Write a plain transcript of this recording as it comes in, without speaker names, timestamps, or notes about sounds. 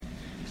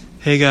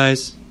Hey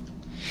guys.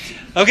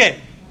 Okay,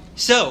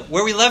 so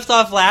where we left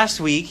off last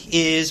week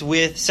is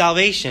with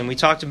salvation. We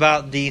talked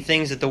about the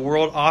things that the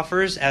world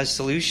offers as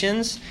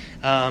solutions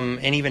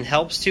and even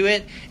helps to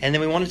it. And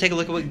then we want to take a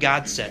look at what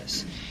God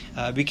says.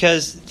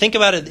 Because think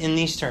about it in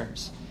these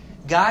terms.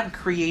 God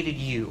created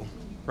you,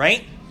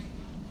 right?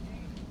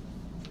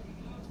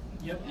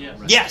 Yep. Yeah,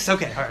 right. Yes,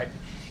 okay, all right.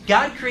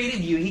 God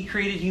created you. He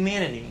created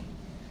humanity.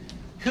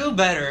 Who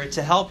better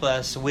to help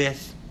us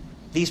with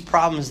these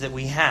problems that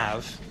we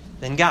have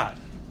than God?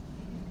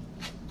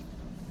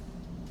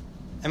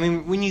 I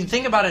mean, when you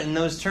think about it in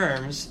those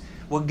terms,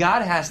 what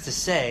God has to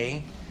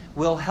say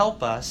will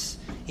help us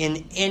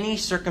in any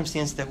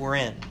circumstance that we're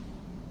in.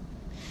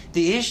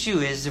 The issue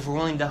is if we're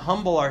willing to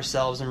humble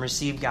ourselves and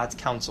receive God's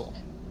counsel.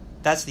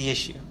 That's the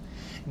issue.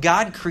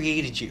 God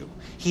created you.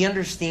 He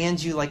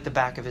understands you like the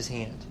back of his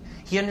hand.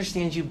 He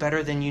understands you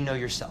better than you know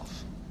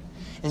yourself.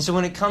 And so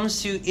when it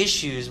comes to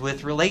issues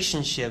with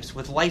relationships,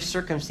 with life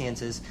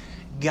circumstances,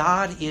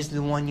 God is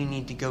the one you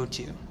need to go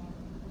to.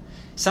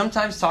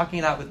 Sometimes talking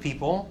it out with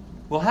people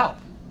will help.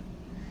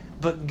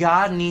 But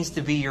God needs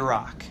to be your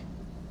rock.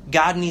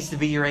 God needs to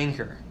be your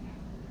anchor.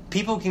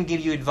 People can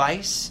give you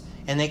advice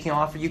and they can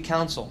offer you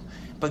counsel.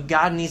 But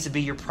God needs to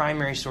be your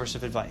primary source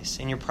of advice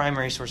and your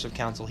primary source of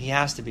counsel. He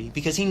has to be.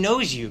 Because He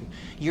knows you.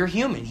 You're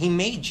human. He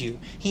made you.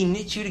 He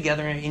knit you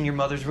together in your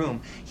mother's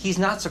womb. He's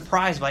not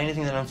surprised by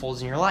anything that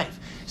unfolds in your life.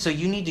 So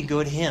you need to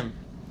go to Him.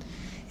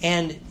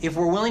 And if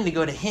we're willing to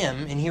go to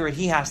Him and hear what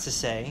He has to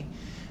say,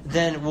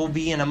 then we'll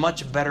be in a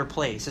much better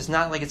place. It's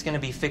not like it's going to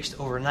be fixed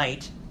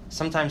overnight.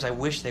 Sometimes I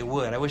wish they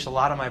would. I wish a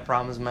lot of my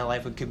problems in my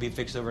life could be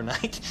fixed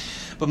overnight.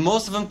 But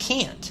most of them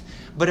can't.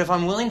 But if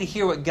I'm willing to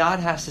hear what God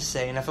has to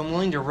say, and if I'm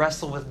willing to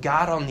wrestle with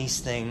God on these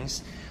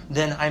things,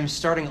 then I'm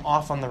starting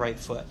off on the right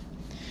foot.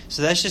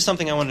 So that's just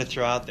something I wanted to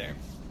throw out there.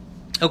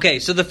 Okay,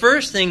 so the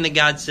first thing that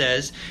God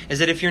says is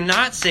that if you're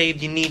not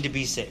saved, you need to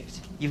be saved.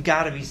 You've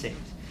got to be saved.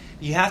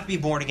 You have to be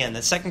born again.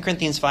 That's 2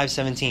 Corinthians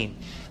 5:17.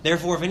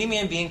 Therefore, if any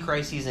man be in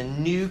Christ, he is a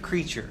new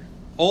creature.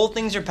 Old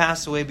things are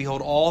passed away.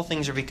 Behold, all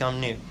things are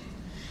become new.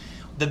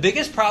 The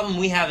biggest problem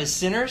we have as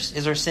sinners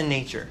is our sin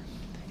nature.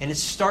 And it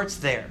starts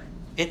there.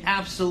 It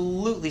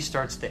absolutely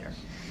starts there.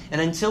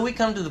 And until we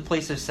come to the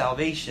place of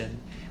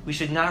salvation, we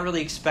should not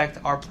really expect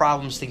our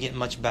problems to get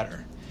much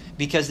better.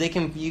 Because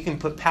you can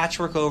put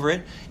patchwork over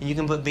it, and you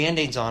can put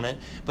Band-Aids on it.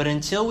 But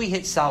until we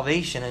hit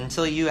salvation,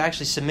 until you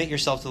actually submit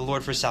yourself to the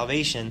Lord for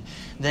salvation,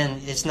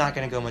 then it's not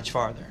going to go much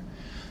farther.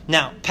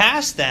 Now,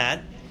 past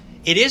that,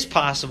 it is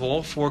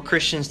possible for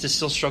Christians to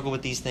still struggle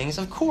with these things,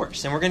 of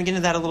course. And we're going to get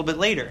into that a little bit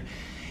later.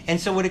 And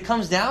so what it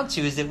comes down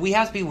to is that we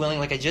have to be willing,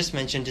 like I just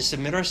mentioned, to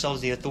submit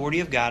ourselves to the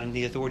authority of God and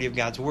the authority of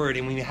God's Word.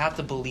 And we have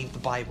to believe the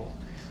Bible.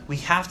 We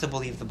have to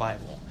believe the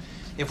Bible.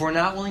 If we're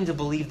not willing to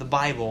believe the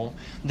Bible,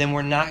 then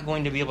we're not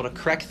going to be able to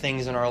correct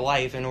things in our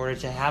life in order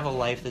to have a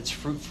life that's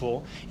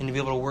fruitful and to be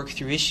able to work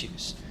through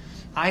issues.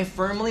 I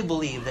firmly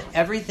believe that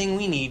everything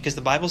we need, because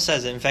the Bible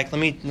says it. In fact, let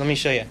me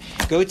show you.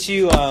 Go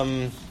to,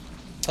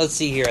 let's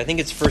see here. I think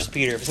it's 1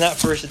 Peter. If it's not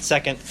first, it's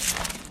second.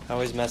 I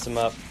always mess them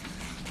up.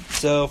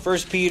 So 1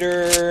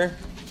 Peter,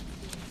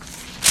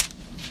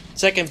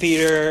 2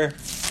 Peter.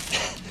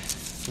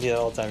 I do that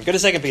all the time. Go to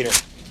 2 Peter.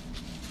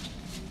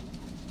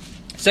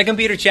 2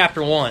 Peter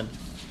chapter 1.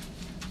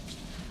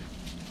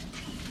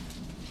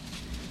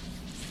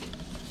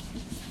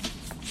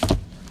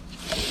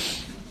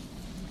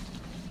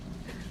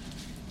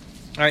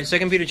 All right,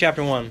 2 Peter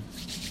chapter 1.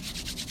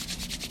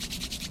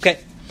 Okay.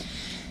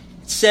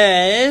 It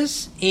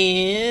says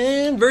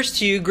in verse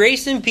 2,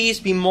 grace and peace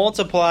be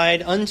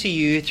multiplied unto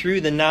you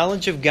through the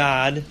knowledge of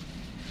God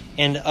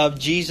and of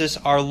Jesus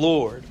our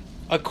Lord,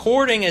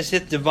 according as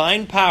his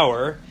divine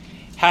power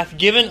hath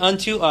given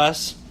unto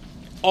us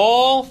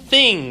all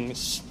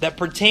things that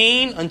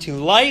pertain unto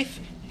life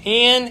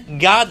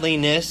and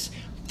godliness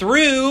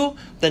through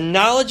the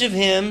knowledge of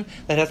him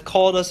that hath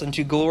called us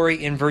unto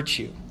glory and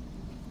virtue.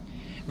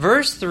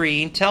 Verse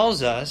 3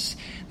 tells us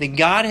that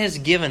God has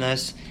given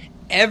us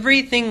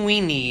everything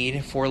we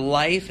need for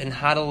life and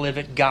how to live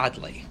it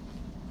godly.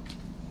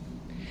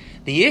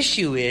 The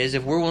issue is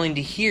if we're willing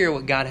to hear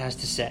what God has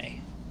to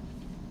say.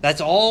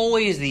 That's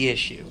always the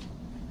issue.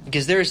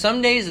 Because there are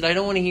some days that I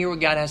don't want to hear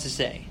what God has to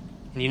say.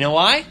 And you know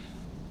why?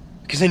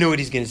 Because I know what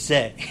He's going to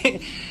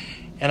say.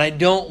 And I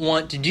don't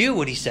want to do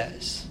what He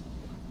says.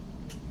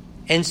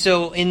 And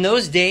so in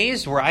those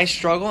days where I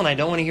struggle and I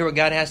don't want to hear what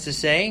God has to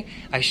say,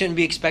 I shouldn't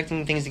be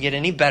expecting things to get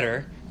any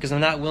better because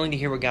I'm not willing to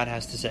hear what God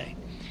has to say.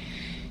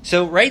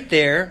 So right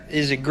there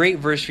is a great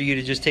verse for you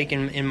to just take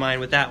in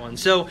mind with that one.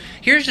 So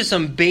here's just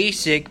some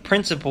basic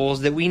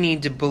principles that we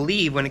need to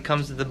believe when it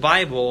comes to the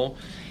Bible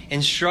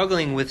and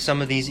struggling with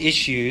some of these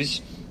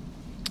issues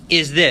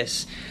is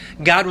this.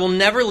 God will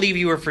never leave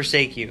you or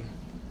forsake you.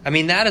 I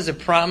mean, that is a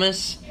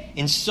promise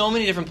in so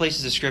many different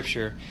places of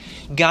Scripture.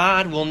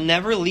 God will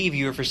never leave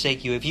you or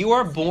forsake you. If you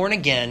are born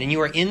again and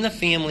you are in the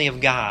family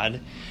of God,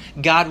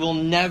 God will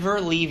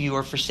never leave you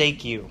or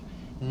forsake you.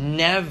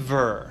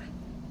 Never.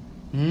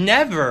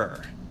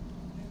 Never.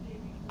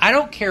 I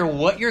don't care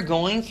what you're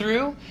going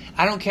through.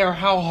 I don't care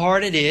how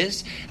hard it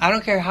is. I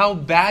don't care how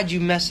bad you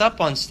mess up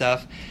on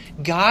stuff.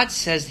 God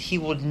says He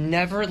will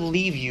never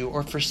leave you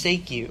or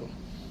forsake you.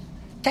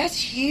 That's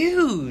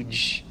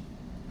huge.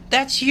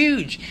 That's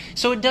huge.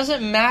 So it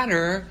doesn't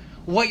matter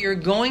what you're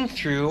going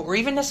through or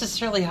even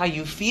necessarily how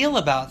you feel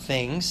about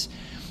things.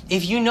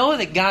 If you know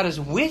that God is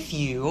with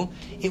you,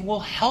 it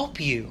will help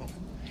you.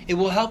 It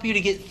will help you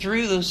to get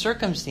through those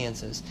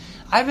circumstances.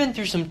 I've been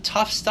through some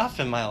tough stuff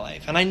in my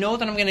life, and I know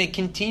that I'm going to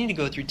continue to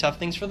go through tough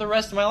things for the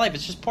rest of my life.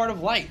 It's just part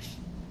of life.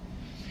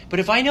 But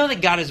if I know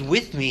that God is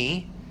with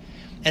me,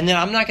 and then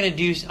I'm going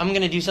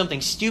to do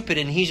something stupid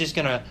and He's just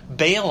going to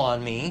bail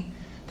on me,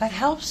 that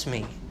helps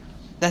me.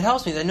 That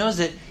helps me. That knows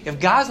that if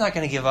God's not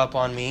going to give up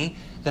on me,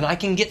 then I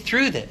can get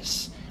through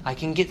this. I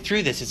can get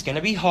through this. It's going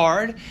to be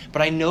hard,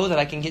 but I know that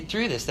I can get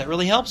through this. That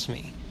really helps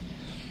me.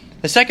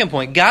 The second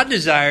point, God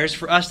desires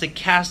for us to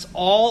cast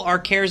all our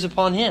cares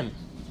upon Him.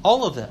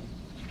 All of them.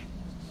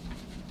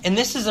 And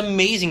this is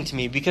amazing to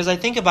me because I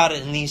think about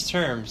it in these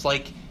terms.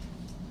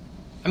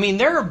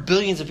 There are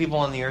billions of people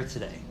on the earth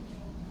today.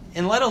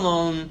 And let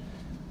alone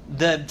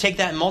take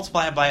that and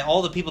multiply it by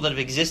all the people that have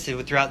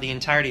existed throughout the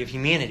entirety of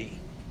humanity.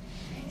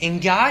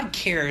 And God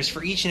cares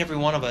for each and every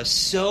one of us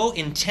so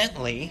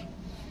intently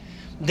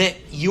that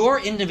your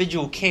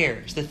individual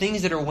cares, the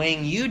things that are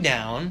weighing you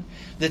down,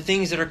 the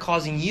things that are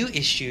causing you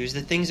issues,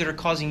 the things that are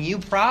causing you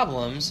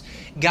problems,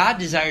 God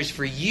desires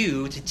for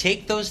you to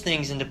take those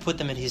things and to put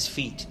them at His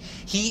feet.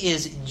 He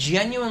is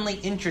genuinely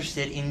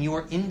interested in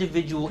your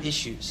individual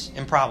issues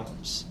and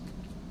problems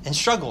and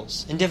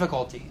struggles and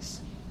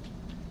difficulties.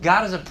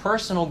 God is a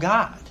personal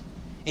God,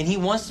 and He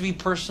wants to be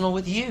personal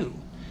with you.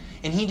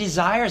 And He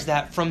desires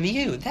that from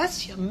you.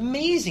 That's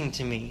amazing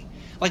to me.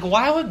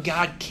 Why would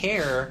God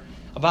care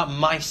about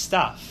my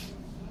stuff?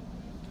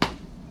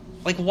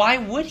 Why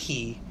would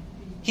He?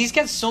 He's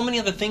got so many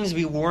other things to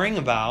be worrying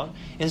about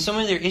and so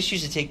many other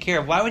issues to take care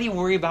of. Why would He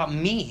worry about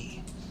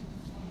me?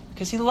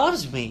 Because He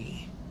loves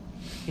me.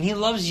 And He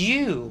loves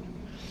you.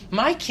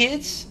 My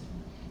kids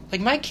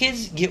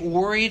get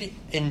worried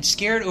and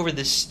scared over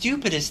the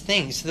stupidest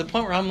things to the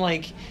point where I'm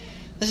like,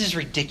 this is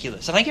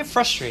ridiculous. And I get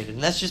frustrated,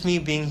 and that's just me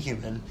being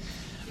human.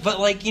 But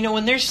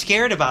when they're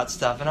scared about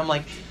stuff, and I'm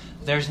like,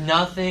 there's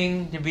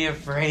nothing to be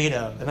afraid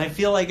of. And I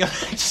feel like I'm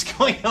just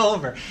going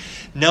over.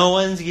 No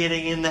one's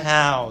getting in the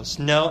house.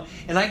 No.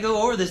 And I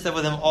go over this stuff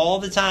with them all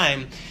the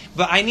time.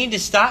 But I need to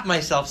stop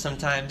myself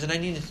sometimes, and I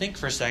need to think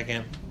for a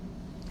second.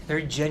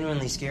 They're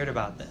genuinely scared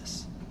about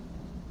this.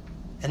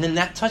 And then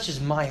that touches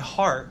my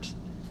heart.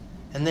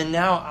 And then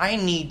now I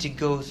need to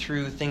go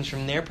through things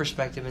from their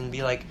perspective and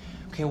be like,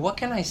 okay, what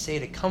can I say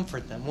to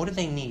comfort them? What do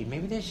they need?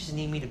 Maybe they just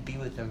need me to be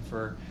with them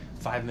for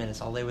 5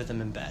 minutes. I'll lay with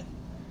them in bed.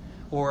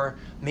 Or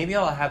maybe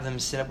I'll have them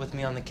sit up with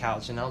me on the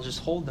couch and I'll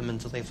just hold them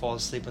until they fall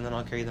asleep and then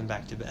I'll carry them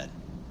back to bed.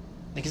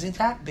 Is it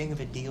that big of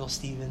a deal,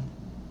 Stephen?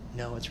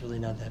 No, it's really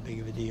not that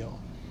big of a deal.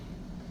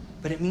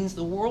 But it means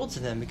the world to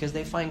them because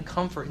they find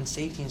comfort and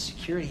safety and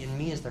security in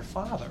me as their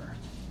Father.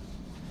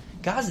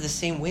 God's the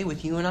same way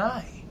with you and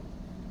I.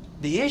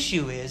 The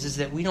issue is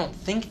that we don't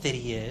think that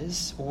He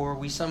is, or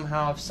we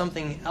somehow have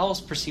something else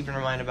perceived in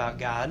our mind about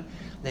God,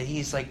 that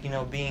He's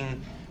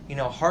being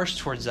harsh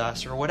towards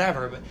us or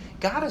whatever. But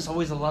God is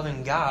always a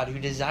loving God who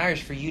desires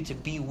for you to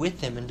be with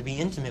Him and to be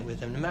intimate with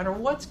Him no matter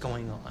what's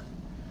going on.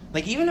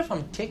 Even if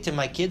I'm ticked at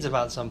my kids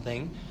about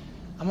something,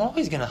 I'm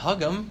always going to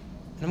hug them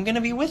and I'm going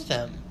to be with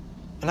them.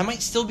 And I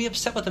might still be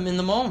upset with them in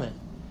the moment.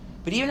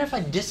 But even if I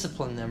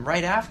discipline them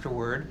right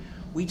afterward,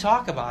 we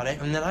talk about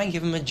it and then I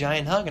give them a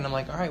giant hug and I'm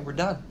like, all right, we're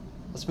done.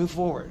 Let's move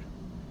forward.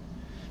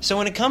 So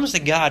when it comes to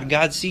God,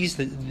 God sees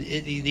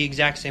the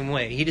exact same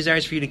way. He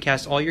desires for you to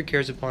cast all your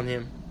cares upon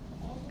Him.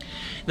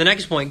 The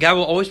next point, God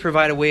will always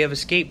provide a way of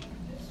escape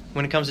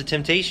when it comes to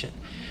temptation.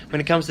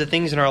 When it comes to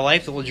things in our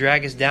life that will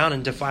drag us down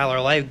and defile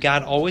our life,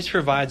 God always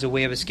provides a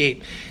way of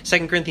escape.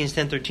 2 Corinthians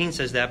 10:13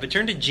 says that, but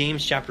turn to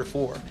James chapter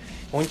 4.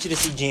 I want you to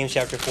see James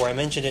chapter 4. I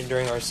mentioned it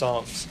during our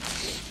Psalms.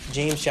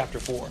 James chapter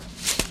 4.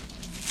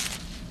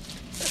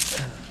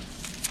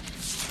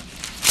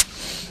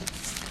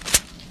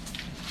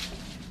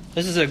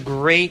 This is a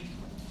great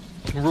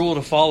rule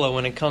to follow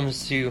when it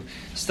comes to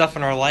stuff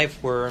in our life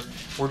where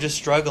we're just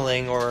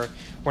struggling or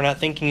we're not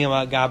thinking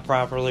about God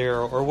properly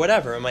or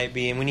whatever it might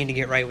be, and we need to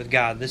get right with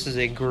God. This is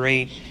a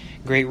great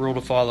rule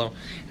to follow.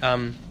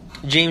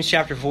 James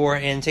chapter 4,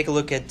 and take a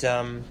look at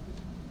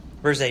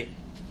verse 8.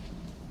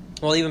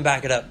 We'll even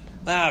back it up.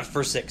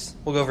 Verse 6.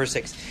 We'll go verse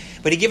 6.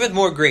 But He giveth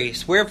more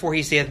grace. Wherefore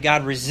He saith,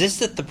 God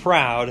resisteth the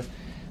proud,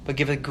 but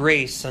giveth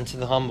grace unto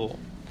the humble.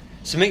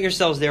 Submit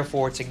yourselves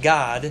therefore to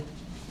God.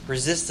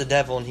 Resist the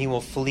devil, and he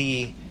will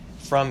flee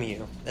from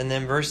you. And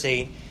then verse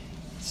 8,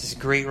 this is a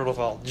great rule of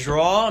all.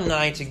 Draw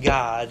nigh to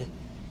God,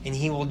 and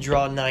He will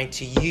draw nigh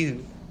to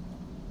you.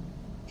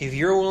 If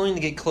you're willing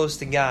to get close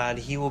to God,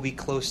 He will be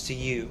close to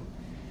you.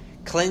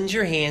 Cleanse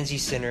your hands, ye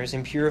sinners,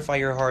 and purify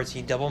your hearts,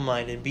 ye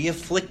double-minded. Be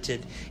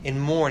afflicted,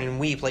 and mourn, and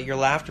weep. Let your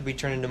laughter be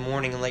turned into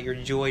mourning, and let your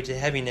joy to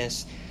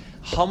heaviness.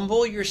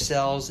 Humble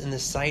yourselves in the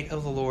sight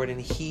of the Lord,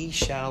 and He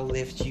shall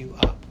lift you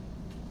up.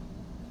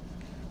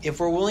 if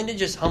we're willing to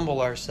just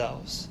humble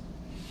ourselves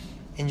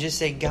and just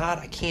say, God,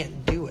 I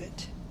can't do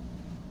it.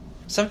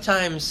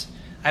 Sometimes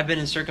I've been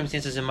in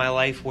circumstances in my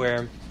life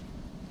where,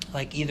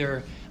 like,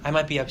 either I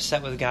might be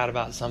upset with God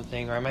about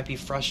something, or I might be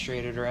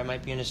frustrated, or I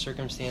might be in a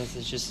circumstance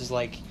that's just as,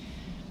 like,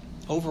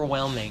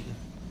 overwhelming.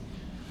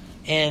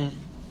 And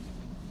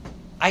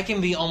I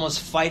can be almost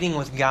fighting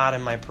with God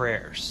in my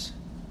prayers.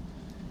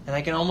 And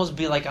I can almost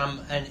be like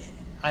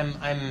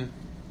I'm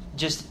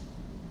just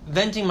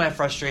venting my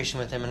frustration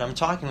with Him, and I'm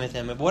talking with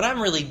Him. But what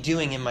I'm really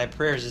doing in my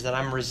prayers is that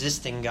I'm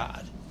resisting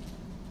God.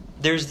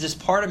 There's this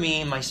part of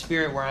me in my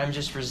spirit where I'm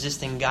just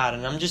resisting God,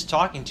 and I'm just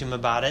talking to Him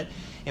about it.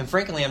 And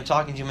frankly, I'm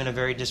talking to Him in a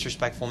very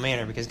disrespectful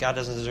manner, because God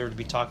doesn't deserve to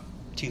be talked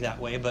to that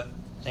way. But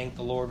thank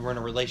the Lord, we're in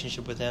a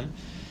relationship with Him,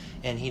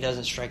 and He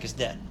doesn't strike us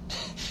dead.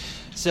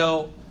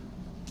 So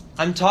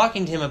I'm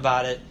talking to Him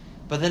about it,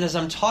 but then as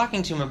I'm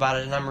talking to Him about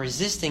it and I'm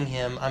resisting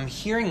Him, I'm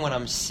hearing what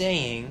I'm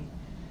saying,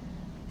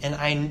 and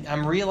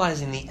I'm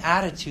realizing the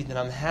attitude that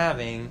I'm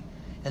having,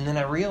 and then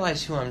I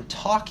realize who I'm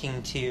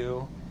talking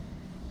to,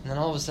 and then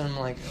all of a sudden I'm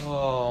like,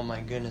 oh my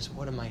goodness,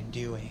 what am I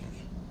doing?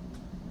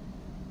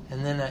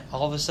 And then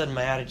all of a sudden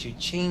my attitude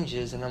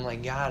changes, and I'm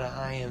like, God,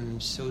 I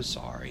am so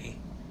sorry.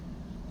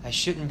 I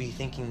shouldn't be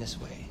thinking this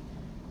way,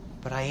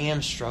 but I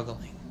am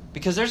struggling.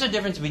 Because there's a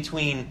difference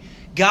between,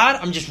 God,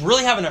 I'm just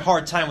really having a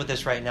hard time with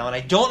this right now, and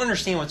I don't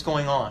understand what's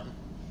going on,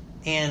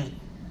 and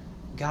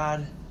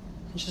God,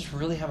 I'm just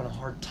really having a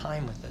hard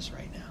time with this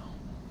right now,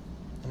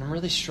 and I'm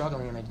really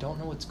struggling, and I don't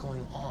know what's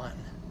going on.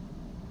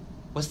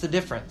 What's the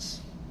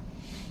difference?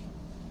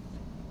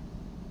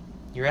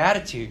 Your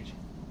attitude.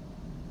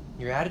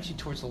 Your attitude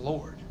towards the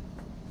Lord.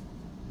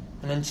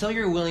 And until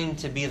you're willing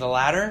to be the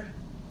latter,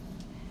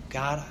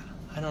 God,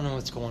 I don't know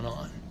what's going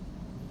on.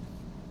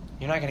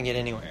 You're not going to get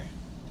anywhere.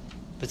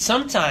 But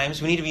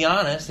sometimes we need to be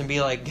honest and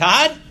be like,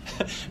 God,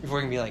 before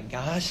we can be like,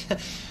 gosh,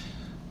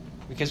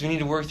 because we need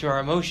to work through our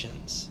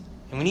emotions.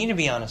 And we need to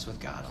be honest with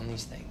God on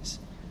these things.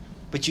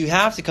 But you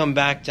have to come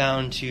back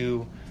down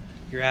to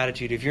your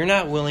attitude. If you're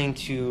not willing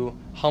to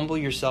humble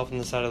yourself in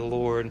the sight of the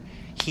Lord,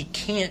 He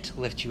can't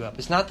lift you up.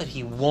 It's not that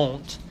He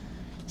won't.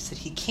 It's that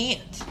He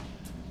can't.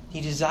 He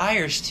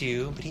desires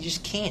to, but He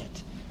just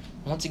can't.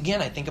 Once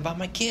again, I think about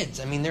my kids.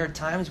 I mean, there are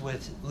times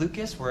with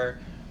Lucas where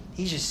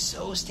he's just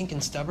so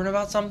stinking stubborn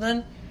about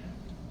something.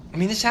 I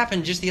mean, this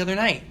happened just the other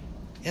night.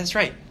 Yeah, that's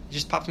right. It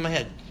just popped in my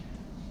head.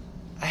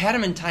 I had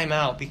him in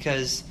timeout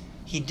because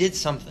he did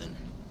something.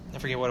 I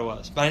forget what it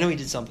was, but I know he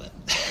did something.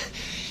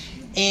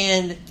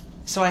 And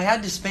so I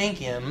had to spank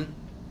him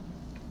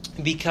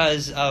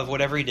because of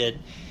whatever he did.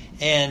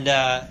 And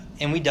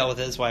we dealt with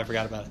it. That's why I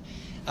forgot about it.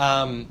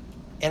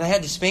 And I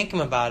had to spank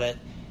him about it.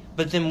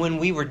 But then when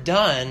we were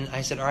done,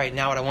 I said, all right,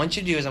 now what I want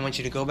you to do is I want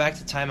you to go back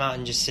to timeout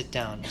and just sit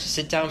down. Just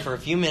sit down for a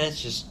few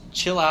minutes, just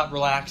chill out,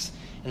 relax,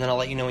 and then I'll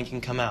let you know when you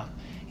can come out.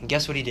 And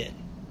guess what he did?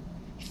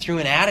 He threw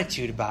an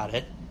attitude about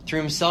it, threw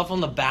himself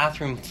on the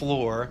bathroom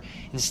floor,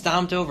 and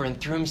stomped over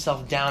and threw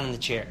himself down in the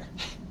chair.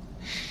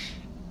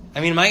 I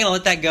mean, am I going to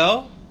let that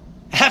go?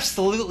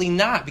 Absolutely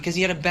not, because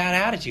he had a bad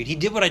attitude. He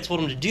did what I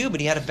told him to do,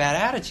 but he had a bad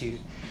attitude.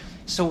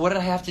 So what did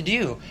I have to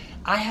do?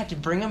 I had to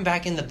bring him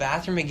back in the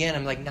bathroom again.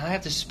 I'm like, now I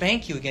have to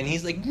spank you again.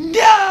 He's like,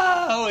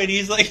 no! And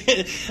he's like,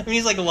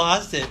 he's like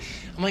lost it.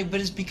 I'm like,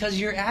 but it's because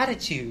your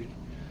attitude.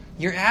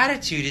 Your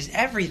attitude is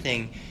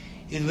everything.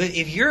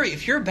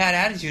 If your bad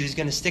attitude is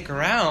going to stick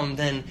around,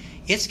 then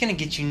it's going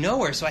to get you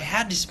nowhere. So I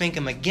had to spank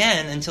him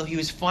again until he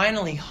was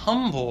finally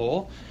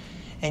humble,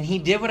 and he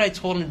did what I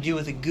told him to do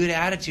with a good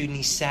attitude, and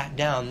he sat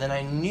down. Then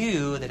I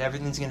knew that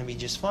everything's going to be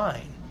just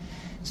fine.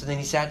 So then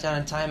he sat down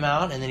in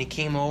timeout, and then he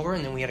came over,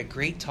 and then we had a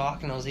great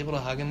talk, and I was able to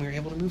hug him. We were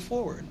able to move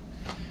forward.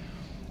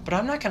 But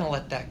I'm not going to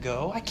let that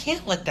go. I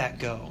can't let that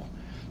go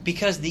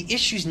because the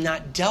issue's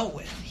not dealt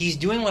with. He's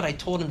doing what I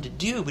told him to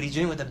do, but he's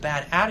doing it with a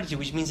bad attitude,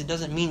 which means it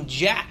doesn't mean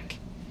jack.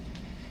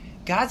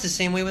 God's the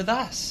same way with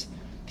us.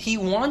 He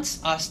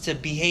wants us to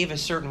behave a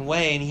certain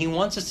way, and He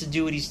wants us to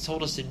do what He's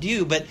told us to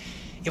do, but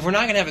if we're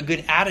not going to have a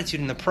good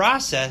attitude in the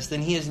process,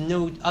 then He has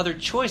no other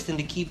choice than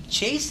to keep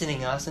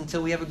chastening us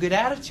until we have a good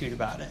attitude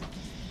about it.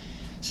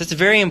 So it's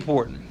very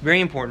important,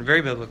 very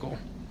biblical.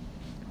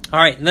 All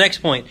right, the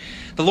next point.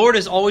 The Lord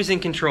is always in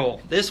control.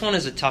 This one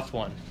is a tough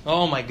one.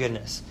 Oh my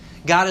goodness.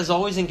 God is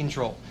always in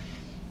control.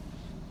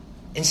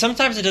 And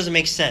sometimes it doesn't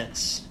make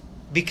sense.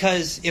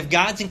 Because if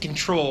God's in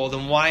control,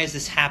 then why is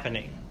this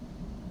happening?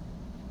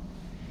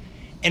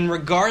 And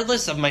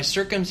regardless of my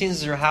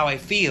circumstances or how I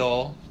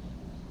feel,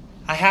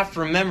 I have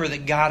to remember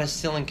that God is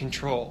still in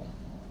control.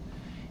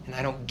 And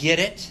I don't get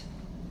it,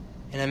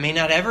 and I may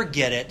not ever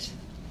get it,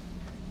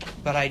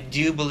 but I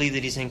do believe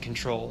that He's in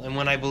control. And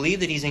when I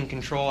believe that He's in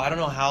control, I don't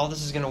know how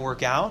this is going to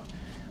work out,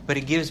 but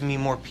it gives me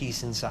more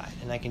peace inside,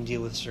 and I can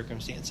deal with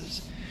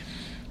circumstances.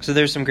 So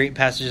there's some great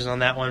passages on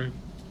that one.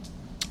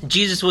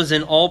 Jesus was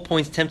in all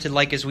points tempted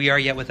like as we are,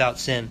 yet without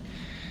sin.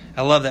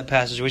 I love that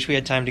passage. I wish we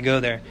had time to go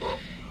there.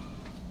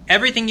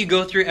 Everything you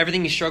go through,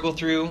 everything you struggle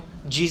through,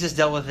 Jesus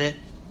dealt with it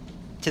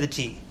to the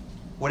T.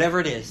 Whatever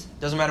it is.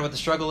 Doesn't matter what the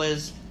struggle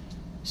is.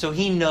 So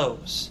He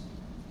knows.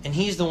 And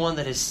He's the one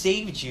that has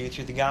saved you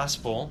through the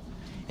gospel.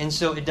 And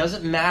so it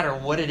doesn't matter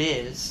what it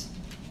is.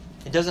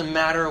 It doesn't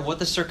matter what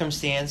the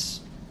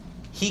circumstance.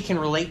 He can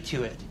relate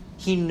to it.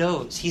 He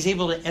knows. He's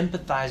able to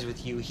empathize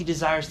with you. He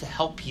desires to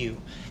help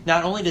you.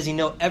 Not only does He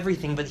know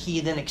everything, but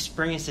He then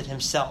experienced it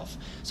Himself.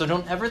 So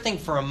don't ever think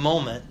for a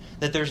moment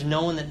that there's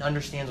no one that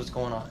understands what's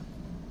going on.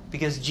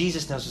 Because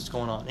Jesus knows what's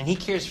going on. And He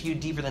cares for you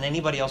deeper than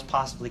anybody else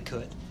possibly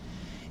could.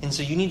 And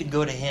so you need to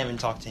go to Him and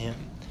talk to Him.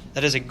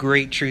 That is a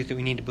great truth that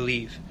we need to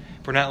believe.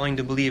 If we're not willing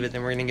to believe it,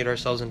 then we're going to get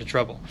ourselves into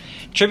trouble.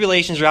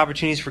 Tribulations are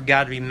opportunities for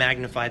God to be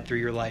magnified through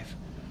your life.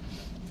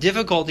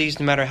 Difficulties,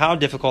 no matter how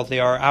difficult they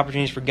are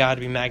opportunities for God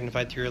to be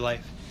magnified through your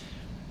life.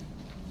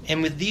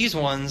 And with these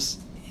ones,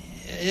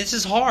 this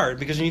is hard,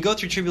 because when you go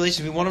through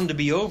tribulations, we want them to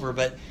be over.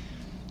 But,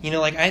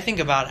 like I think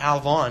about Al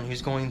Vaughn,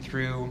 who's going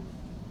through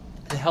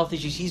the health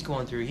issues he's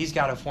going through. He's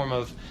got a form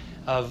of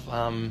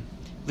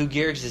Lou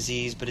Gehrig's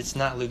disease, but it's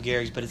not Lou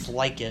Gehrig's, but it's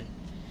like it.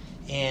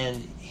 And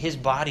his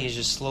body is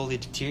just slowly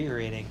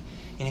deteriorating.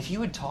 And if you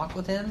would talk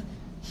with him,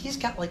 he's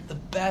got like the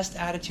best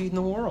attitude in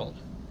the world.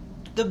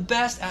 The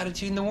best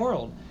attitude in the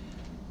world.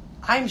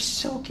 I'm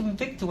so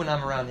convicted when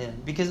I'm around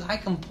him, because I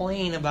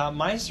complain about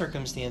my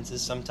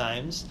circumstances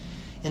sometimes.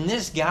 And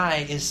this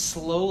guy is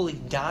slowly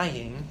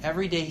dying.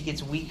 Every day he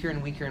gets weaker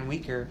and weaker and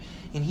weaker.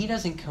 And he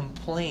doesn't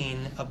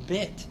complain a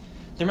bit.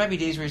 There might be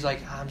days where he's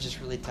like, I'm just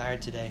really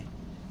tired today.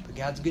 But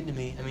God's good to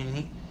me.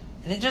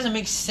 And it doesn't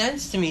make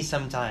sense to me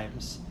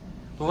sometimes.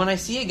 But when I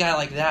see a guy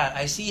like that,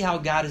 I see how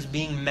God is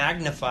being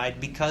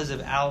magnified because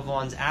of Al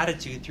Vaughn's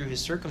attitude through his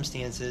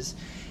circumstances,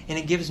 and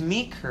it gives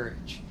me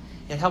courage.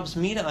 It helps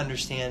me to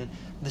understand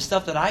the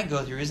stuff that I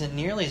go through isn't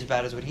nearly as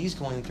bad as what he's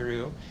going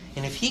through.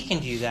 And if he can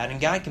do that,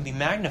 and God can be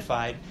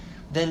magnified,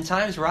 then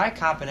times where I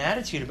cop an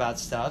attitude about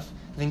stuff,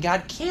 then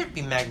God can't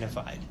be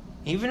magnified,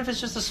 even if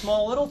it's just a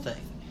small little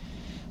thing.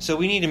 So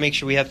we need to make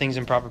sure we have things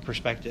in proper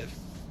perspective.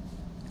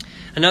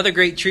 Another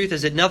great truth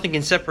is that nothing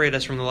can separate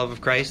us from the love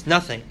of Christ.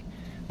 Nothing.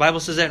 The Bible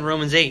says that in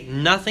Romans 8.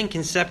 Nothing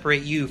can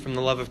separate you from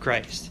the love of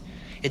Christ.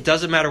 It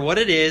doesn't matter what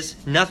it is.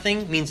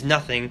 Nothing means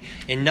nothing,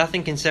 and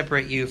nothing can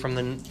separate you from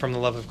the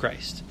love of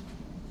Christ.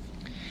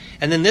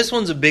 And then this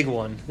one's a big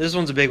one.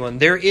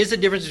 There is a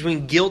difference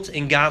between guilt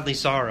and godly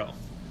sorrow.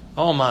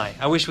 Oh my,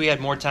 I wish we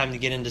had more time to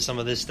get into some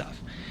of this stuff.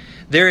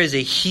 There is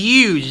a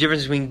huge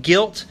difference between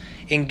guilt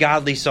and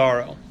godly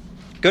sorrow.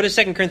 Go to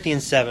 2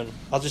 Corinthians 7.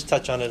 I'll just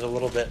touch on it a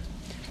little bit.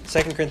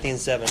 2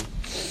 Corinthians 7.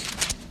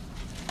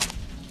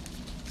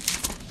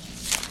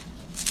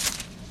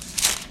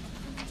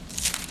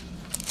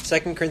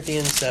 2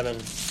 Corinthians 7.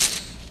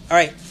 All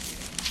right.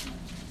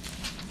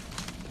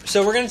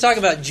 So we're going to talk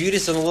about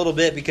Judas in a little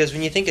bit, because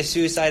when you think of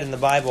suicide in the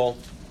Bible,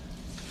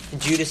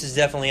 Judas is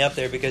definitely up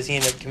there, because he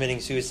ended up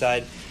committing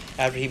suicide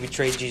after he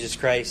betrayed Jesus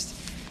Christ.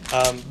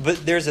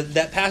 But there's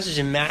that passage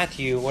in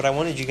Matthew. What I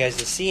wanted you guys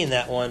to see in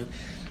that one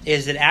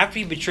is that after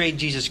he betrayed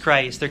Jesus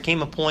Christ, there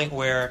came a point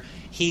where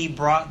he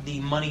brought the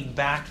money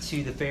back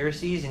to the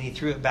Pharisees and he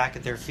threw it back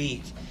at their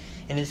feet.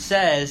 And it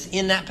says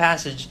in that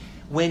passage,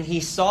 when he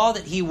saw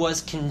that he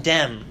was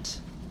condemned,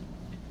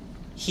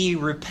 he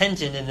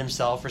repented in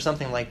himself or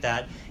something like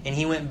that, and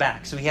he went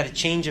back. So he had a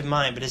change of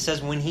mind. But it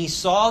says when he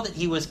saw that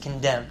he was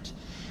condemned,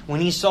 when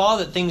he saw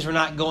that things were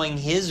not going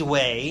his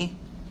way,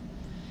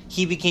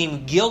 he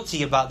became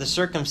guilty about the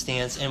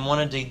circumstance and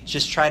wanted to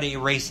just try to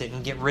erase it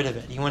and get rid of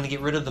it. He wanted to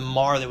get rid of the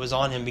mar that was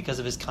on him because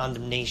of his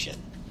condemnation.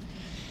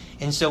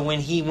 And so when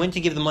he went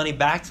to give the money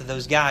back to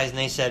those guys, and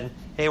they said,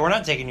 hey, we're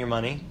not taking your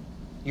money.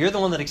 You're the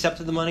one that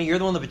accepted the money. You're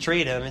the one that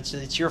betrayed him.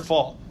 It's your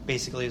fault,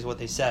 basically, is what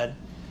they said.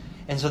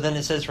 And so then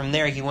it says from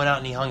there, he went out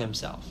and he hung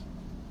himself.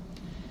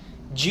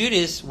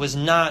 Judas was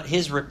not,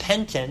 his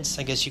repentance,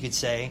 I guess you could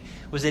say,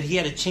 was that he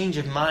had a change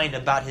of mind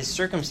about his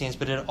circumstance,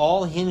 but it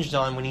all hinged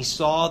on when he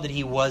saw that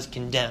he was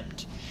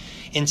condemned.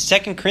 In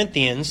 2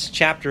 Corinthians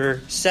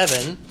chapter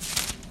 7,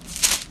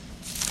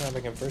 I'm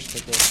back in 1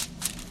 Corinthians.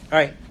 All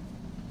right.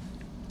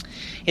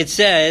 It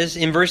says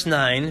in verse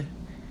 9,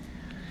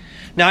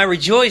 now I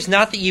rejoice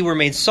not that ye were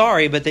made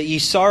sorry, but that ye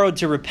sorrowed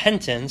to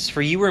repentance,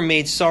 for ye were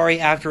made sorry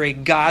after a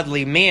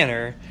godly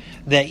manner,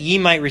 that ye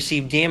might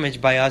receive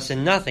damage by us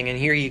in nothing. And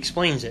here he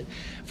explains it.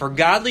 For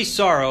godly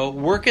sorrow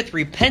worketh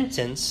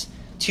repentance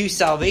to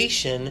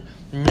salvation,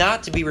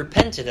 not to be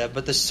repented of,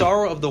 but the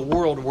sorrow of the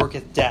world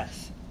worketh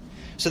death.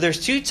 So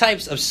there's two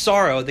types of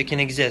sorrow that can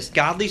exist,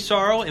 godly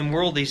sorrow and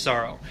worldly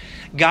sorrow.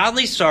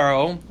 Godly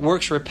sorrow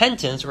works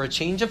repentance, or a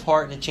change of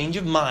heart and a change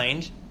of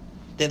mind,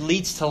 that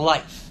leads to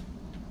life.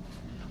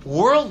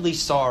 Worldly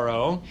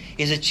sorrow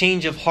is a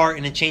change of heart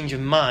and a change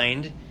of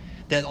mind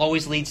that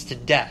always leads to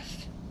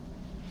death,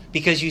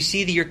 because you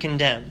see that you're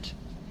condemned.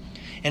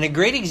 And a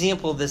great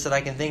example of this that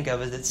I can think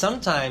of is that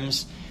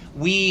sometimes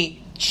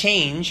we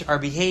change our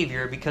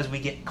behavior because we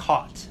get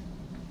caught.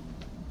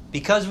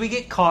 Because we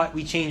get caught,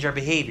 we change our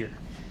behavior.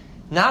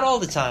 Not all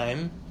the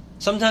time.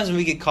 Sometimes when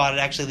we get caught, it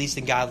actually leads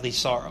to godly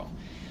sorrow.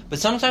 But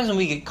sometimes when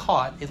we get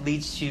caught, it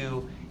leads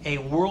to a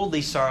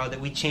worldly sorrow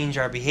that we change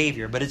our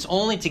behavior. But it's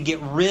only to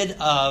get rid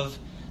of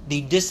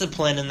the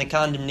discipline and the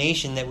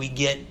condemnation that we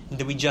get,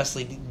 that we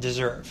justly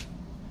deserve.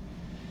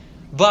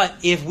 But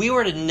if we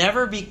were to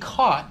never be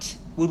caught,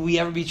 would we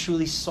ever be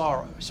truly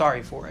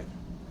sorry for it?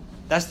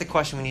 That's the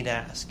question we need to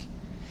ask.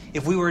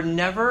 If we were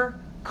never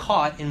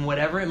caught in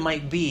whatever it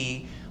might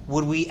be,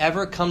 would we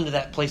ever come to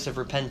that place of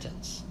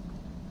repentance?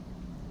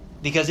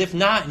 Because if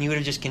not, and you would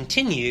have just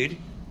continued,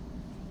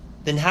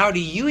 then how do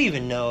you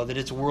even know that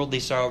it's worldly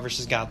sorrow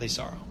versus godly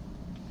sorrow?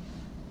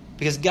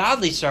 Because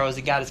godly sorrow is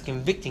that God is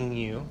convicting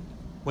you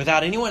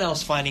without anyone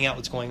else finding out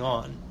what's going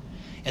on.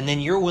 And then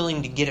you're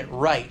willing to get it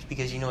right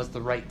because you know it's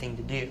the right thing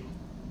to do.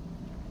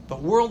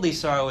 But worldly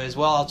sorrow is,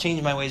 well, I'll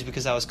change my ways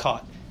because I was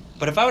caught.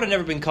 But if I would have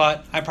never been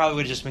caught, I probably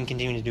would have just been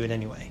continuing to do it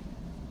anyway.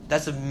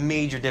 That's a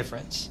major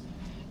difference.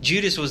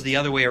 Judas was the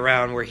other way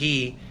around, where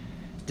he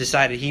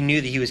decided he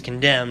knew that he was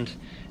condemned,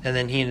 and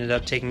then he ended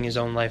up taking his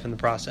own life in the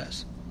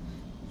process.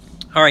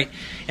 All right,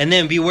 and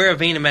then beware of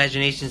vain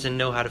imaginations and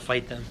know how to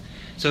fight them.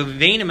 So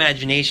vain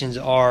imaginations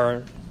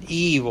are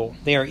evil.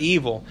 They are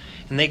evil,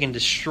 and they can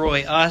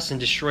destroy us and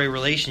destroy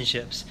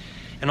relationships.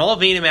 And all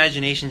vain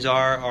imaginations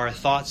are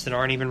thoughts that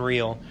aren't even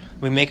real.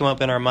 We make them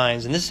up in our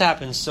minds. And this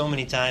happens so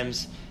many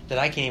times that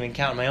I can't even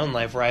count in my own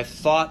life, where I've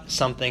thought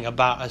something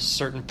about a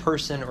certain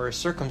person or a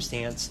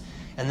circumstance,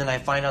 and then I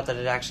find out that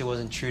it actually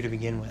wasn't true to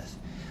begin with.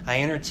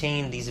 I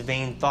entertain these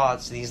vain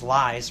thoughts, these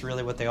lies,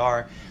 really what they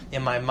are,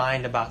 in my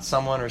mind about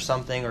someone or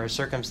something or a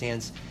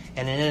circumstance,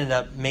 and it ended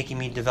up making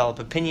me develop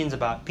opinions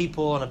about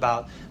people and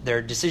about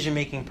their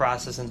decision-making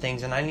process and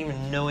things, and I didn't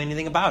even know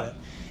anything about it.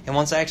 And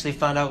once I actually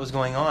found out what was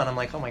going on, I'm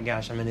like, oh my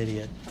gosh, I'm an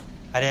idiot.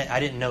 I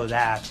didn't know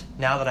that.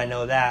 Now that I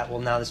know that, well,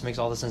 now this makes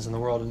all the sense in the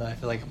world, and I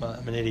feel like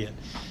I'm an idiot.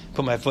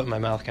 Put my foot in my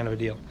mouth kind of a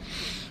deal.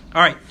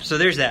 All right, so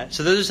there's that.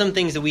 So those are some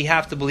things that we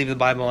have to believe the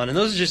Bible on. And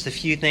those are just a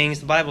few things.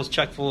 The Bible's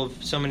chock full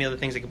of so many other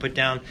things I could put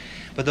down.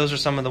 But those are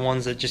some of the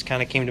ones that just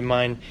kind of came to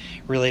mind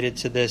related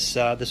to this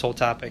whole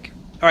topic.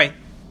 All right,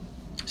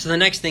 so the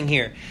next thing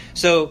here.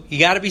 So you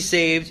got to be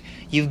saved.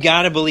 You've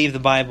got to believe the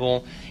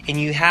Bible. And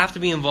you have to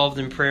be involved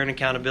in prayer and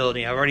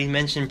accountability. I've already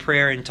mentioned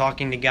prayer and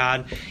talking to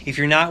God. If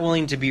you're not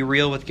willing to be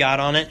real with God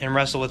on it and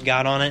wrestle with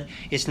God on it,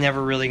 it's never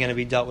really going to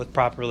be dealt with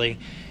properly.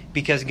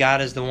 Because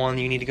God is the one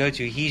you need to go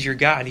to. He's your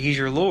God. He's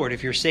your Lord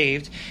if you're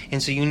saved.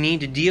 And so you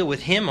need to deal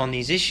with Him on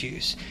these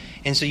issues.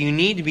 And so you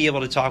need to be able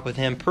to talk with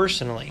Him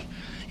personally.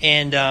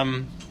 And,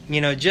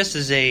 just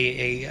as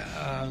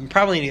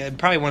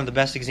probably one of the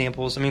best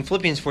examples, I mean,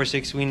 Philippians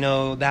 4:6, we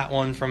know that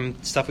one from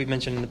stuff we've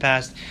mentioned in the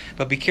past.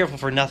 But be careful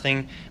for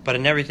nothing, but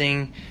in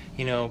everything,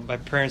 by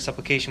prayer and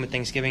supplication with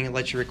thanksgiving, and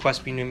let your requests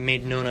be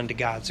made known unto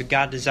God. So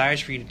God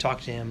desires for you to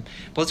talk to Him.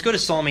 But let's go to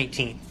Psalm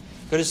 18.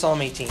 Go to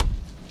Psalm 18.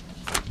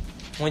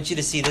 I want you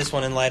to see this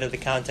one in light of the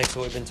context of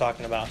what we've been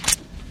talking about.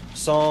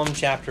 Psalm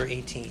chapter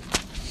 18.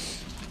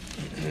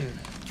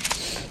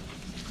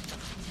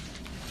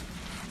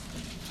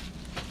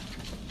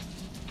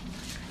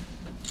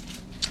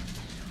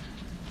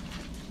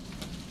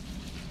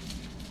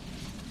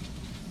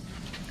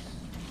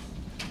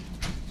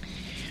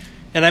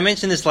 And I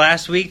mentioned this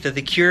last week, that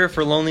the cure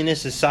for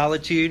loneliness is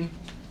solitude.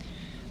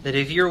 That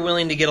if you're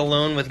willing to get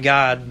alone with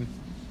God,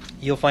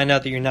 you'll find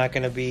out that you're not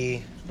going to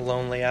be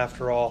lonely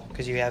after all,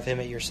 because you have Him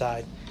at your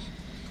side.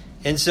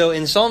 And so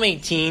in Psalm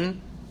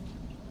 18,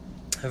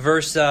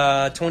 verse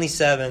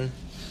 27,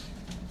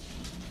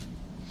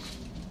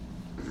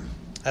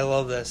 I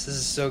love this. This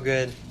is so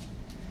good.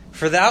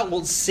 For thou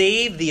wilt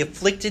save the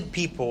afflicted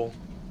people,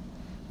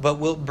 but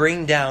wilt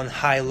bring down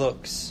high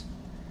looks.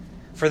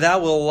 For thou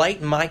wilt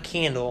light my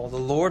candle, the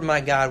Lord my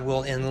God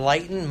will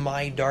enlighten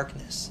my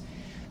darkness.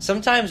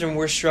 Sometimes when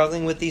we're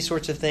struggling with these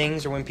sorts of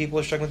things, or when people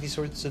are struggling with these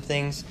sorts of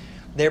things,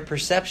 their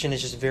perception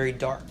is just very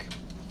dark.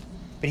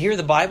 But here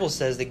the Bible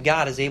says that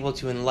God is able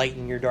to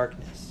enlighten your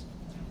darkness.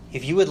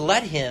 If you would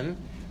let Him,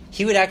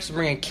 He would actually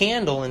bring a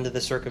candle into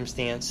the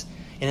circumstance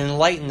and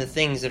enlighten the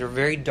things that are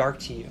very dark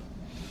to you,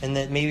 and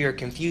that maybe are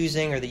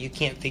confusing, or that you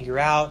can't figure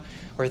out,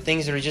 or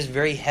things that are just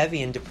very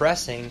heavy and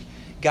depressing.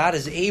 God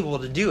is able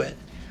to do it.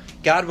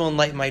 God will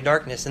enlighten my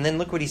darkness. And then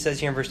look what He says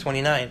here in verse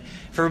 29.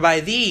 For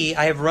by Thee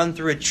I have run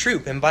through a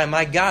troop, and by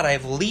my God I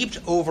have leaped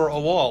over a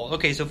wall.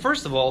 Okay, so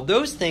first of all,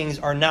 those things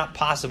are not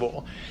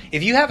possible.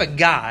 If you have a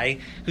guy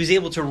who's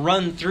able to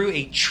run through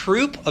a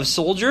troop of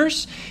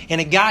soldiers, and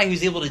a guy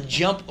who's able to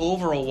jump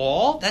over a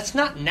wall, that's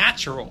not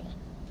natural.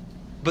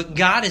 But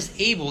God is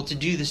able to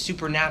do the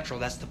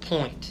supernatural. That's the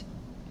point.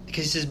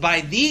 Because He says,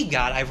 by Thee,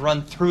 God, I've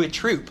run through a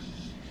troop.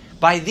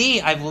 By Thee,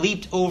 I've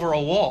leaped over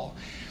a wall.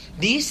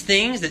 These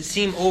things that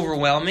seem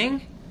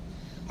overwhelming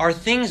are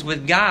things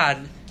with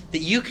God that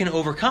you can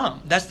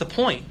overcome. That's the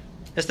point.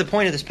 That's the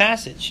point of this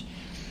passage.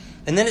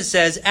 And then it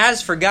says,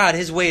 as for God,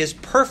 His way is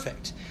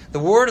perfect. The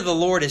word of the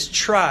Lord is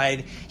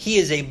tried. He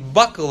is a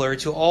buckler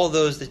to all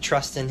those that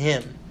trust in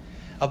Him.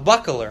 A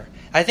buckler.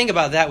 I think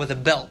about that with a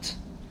belt.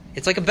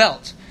 It's like a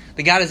belt.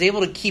 That God is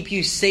able to keep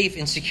you safe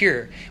and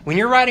secure. When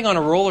you're riding on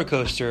a roller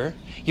coaster,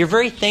 you're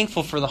very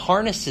thankful for the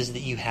harnesses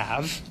that you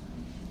have.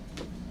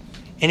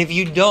 And if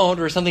you don't,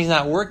 or something's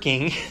not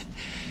working,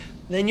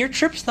 then your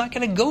trip's not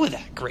going to go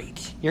that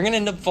great. You're going to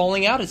end up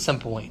falling out at some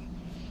point.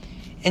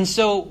 And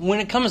so when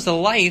it comes to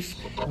life,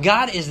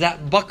 God is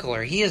that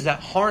buckler. He is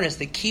that harness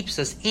that keeps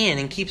us in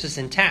and keeps us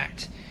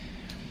intact.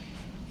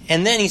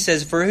 And then he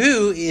says, for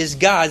who is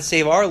God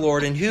save our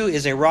Lord, and who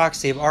is a rock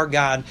save our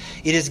God?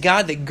 It is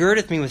God that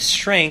girdeth me with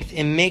strength,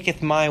 and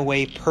maketh my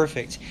way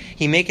perfect.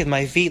 He maketh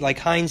my feet like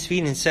hinds'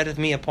 feet, and setteth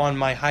me upon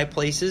my high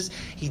places.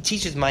 He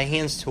teacheth my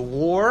hands to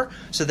war,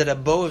 so that a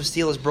bow of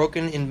steel is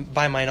broken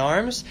by mine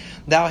arms.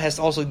 Thou hast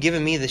also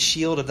given me the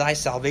shield of thy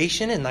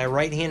salvation, and thy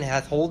right hand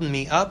hath holden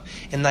me up,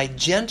 and thy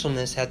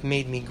gentleness hath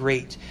made me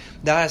great.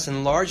 Thou hast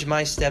enlarged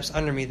my steps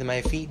under me, that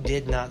my feet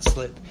did not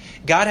slip.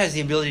 God has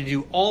the ability to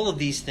do all of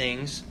these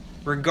things,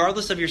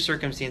 regardless of your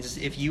circumstances,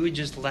 if you would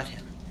just let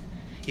him.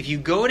 If you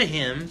go to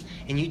him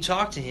and you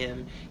talk to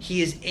him,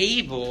 he is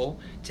able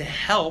to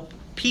help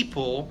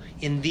people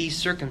in these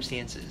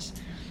circumstances.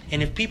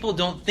 And if people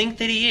don't think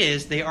that he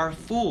is, they are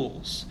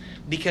fools,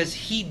 because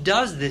he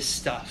does this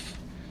stuff.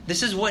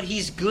 This is what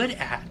he's good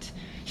at.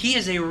 He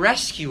is a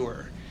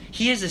rescuer.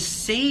 He is a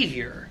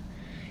savior.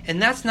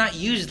 And that's not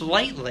used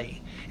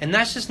lightly. And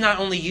that's just not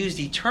only used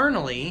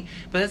eternally,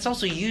 but that's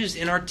also used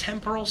in our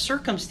temporal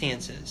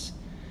circumstances.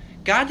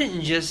 God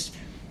didn't just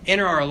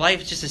enter our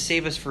life just to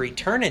save us for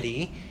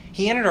eternity.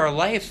 He entered our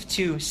life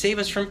to save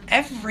us from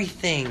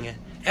everything.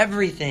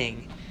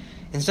 Everything.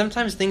 And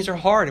sometimes things are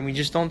hard and we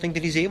just don't think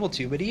that he's able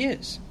to, but he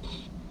is.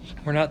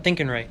 We're not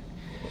thinking right.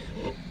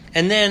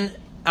 And then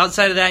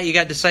outside of that, you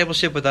got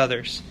discipleship with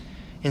others.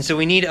 And so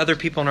we need other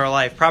people in our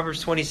life.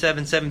 Proverbs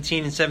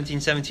 27:17 and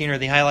 17:17 are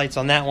the highlights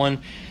on that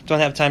one. Don't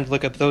have time to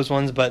look up those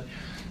ones, but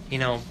you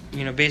know,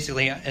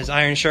 basically, as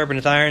iron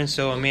sharpeneth iron,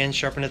 so a man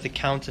sharpeneth the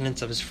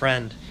countenance of his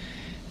friend.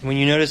 And when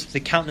you notice the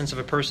countenance of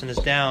a person is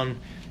down,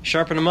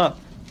 sharpen them up,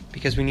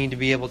 because we need to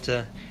be able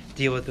to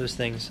deal with those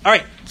things. All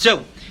right,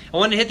 so I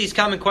wanted to hit these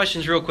common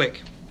questions real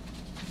quick.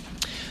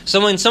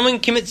 So when someone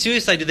commits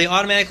suicide, do they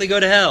automatically go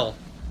to hell?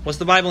 What's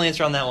the Bible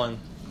answer on that one?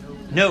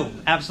 No,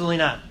 absolutely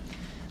not.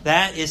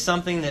 That is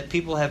something that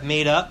people have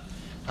made up.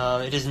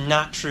 It is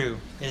not true.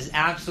 It is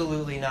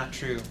absolutely not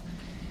true.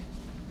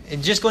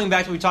 And just going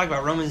back to what we talked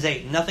about, Romans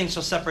 8, nothing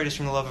shall separate us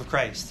from the love of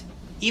Christ.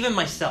 Even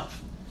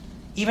myself.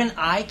 Even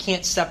I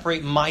can't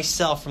separate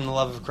myself from the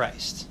love of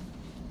Christ.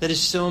 That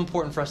is so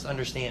important for us to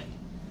understand.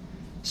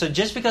 So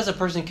just because a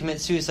person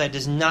commits suicide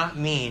does not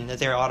mean that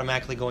they're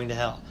automatically going to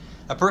hell.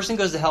 A person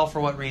goes to hell for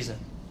what reason?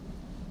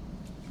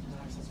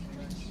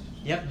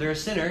 Yep, they're a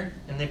sinner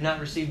and they've not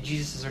received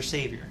Jesus as their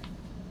Savior.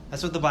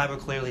 That's what the Bible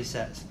clearly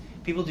says.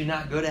 People do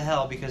not go to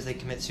hell because they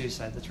commit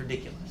suicide. That's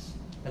ridiculous.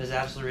 That is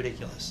absolutely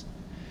ridiculous.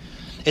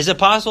 Is it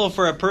possible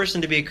for a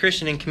person to be a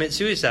Christian and commit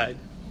suicide?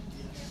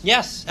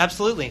 Yes,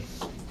 absolutely.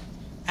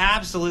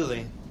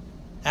 Absolutely.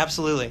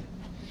 Absolutely.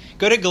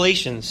 Go to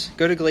Galatians.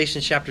 Go to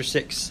Galatians chapter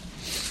 6.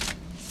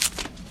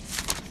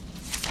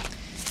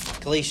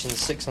 Galatians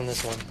 6 on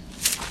this one.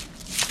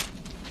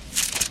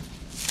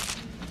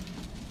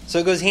 So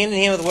it goes hand in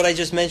hand with what I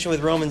just mentioned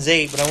with Romans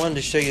 8, but I wanted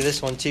to show you this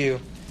one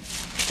too.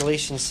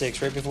 Galatians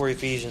 6, right before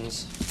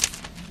Ephesians.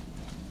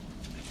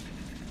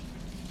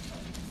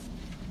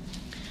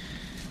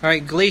 All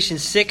right,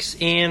 Galatians 6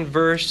 and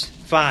verse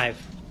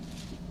 5.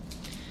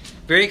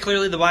 Very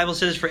clearly the Bible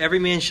says, for every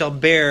man shall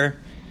bear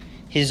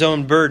his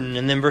own burden.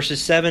 And then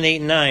verses 7, 8,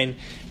 and 9.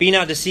 Be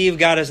not deceived,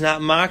 God is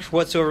not mocked.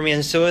 Whatsoever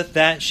man soweth,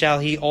 that shall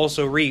he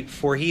also reap.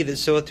 For he that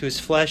soweth to his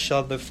flesh shall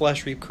of the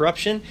flesh reap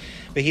corruption.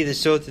 But he that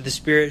soweth to the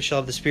Spirit shall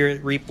of the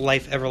Spirit reap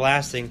life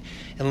everlasting.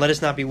 And let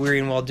us not be weary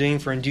in well doing,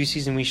 for in due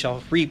season we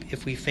shall reap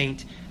if we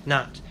faint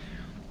not.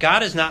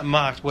 God is not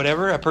mocked.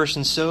 Whatever a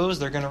person sows,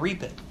 they're going to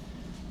reap it.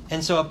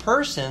 And so a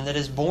person that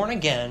is born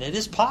again, it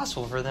is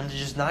possible for them to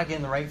just not get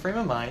in the right frame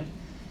of mind,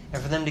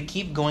 and for them to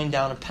keep going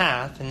down a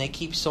path, and they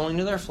keep sowing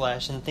to their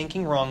flesh and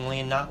thinking wrongly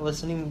and not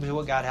listening to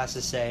what God has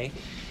to say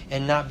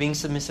and not being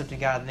submissive to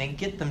God. And they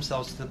get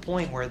themselves to the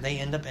point where they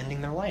end up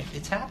ending their life.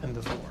 It's happened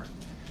before.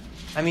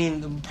 I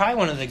mean, probably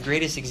one of the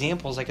greatest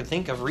examples I could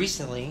think of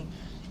recently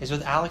is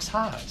with Alex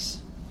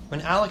Haas.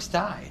 When Alex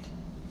died,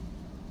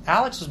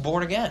 Alex was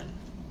born again.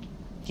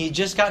 He had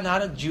just gotten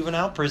out of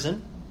juvenile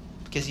prison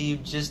because he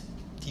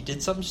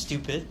did something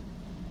stupid.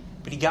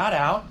 But he got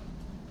out,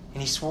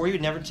 and he swore he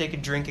would never take a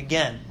drink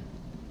again.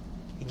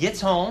 He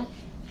gets home,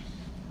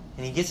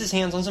 and he gets his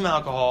hands on some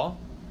alcohol,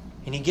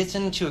 and he gets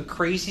into a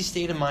crazy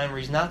state of mind where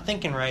he's not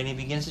thinking right, and he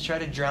begins to try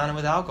to drown it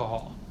with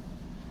alcohol.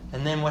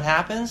 And then what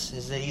happens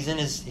is that he's in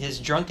his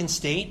drunken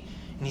state,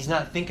 and he's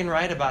not thinking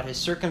right about his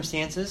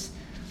circumstances.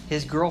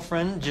 His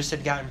girlfriend just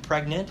had gotten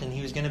pregnant, and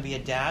he was going to be a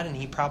dad, and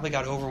he probably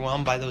got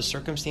overwhelmed by those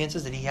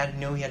circumstances that he had to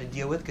know he had to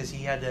deal with, because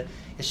he had to,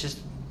 it's just,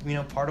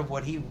 part of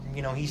what he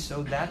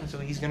sowed that, and so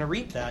he's going to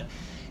reap that.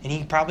 And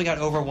he probably got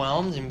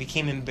overwhelmed and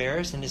became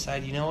embarrassed and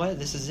decided, you know what,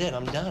 this is it,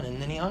 I'm done. And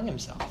then he hung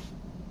himself.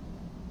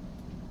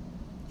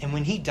 And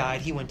when he died,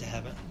 he went to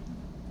heaven.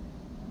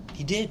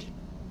 He did.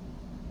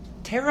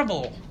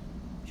 Terrible.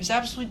 It was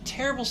absolutely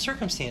terrible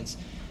circumstance.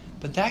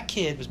 But that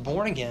kid was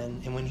born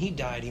again, and when he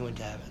died, he went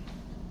to heaven.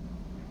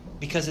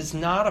 Because it's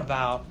not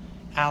about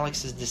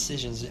Alex's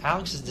decisions.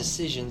 Alex's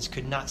decisions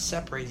could not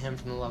separate him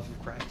from the love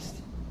of Christ.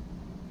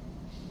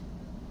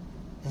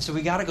 And so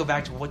we got to go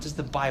back to, what does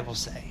the Bible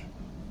say?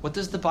 What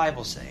does the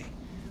Bible say?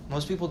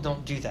 Most people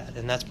don't do that,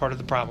 and that's part of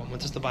the problem. What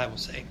does the Bible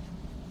say?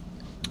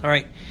 All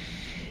right.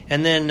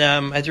 And then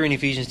I threw in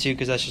Ephesians 2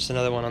 because that's just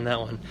another one on that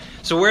one.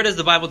 So where does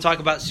the Bible talk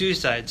about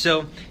suicide?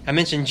 So I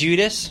mentioned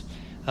Judas.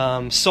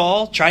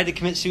 Saul tried to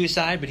commit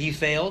suicide, but he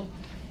failed.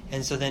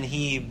 And so then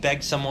he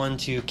begged someone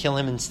to kill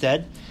him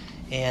instead.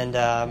 And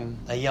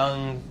a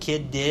young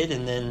kid did,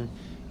 and then,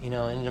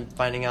 ended up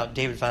finding out,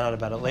 David found out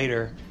about it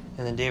later.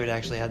 And then David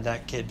actually had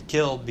that kid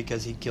killed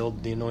because he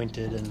killed the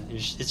anointed. And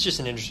it's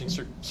just an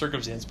interesting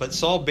circumstance. But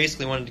Saul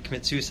basically wanted to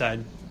commit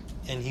suicide,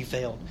 and he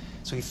failed.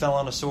 So he fell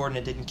on a sword, and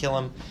it didn't kill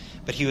him.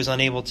 But he was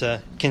unable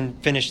to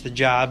finish the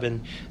job,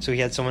 and so he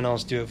had someone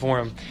else do it for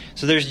him.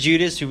 So there's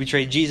Judas, who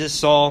betrayed Jesus,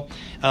 Saul.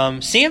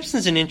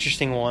 Samson's an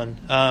interesting one.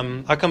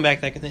 I'll come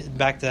back to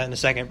that in a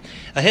second.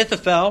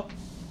 Ahithophel.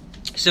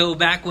 So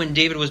back when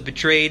David was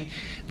betrayed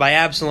by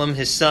Absalom,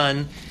 his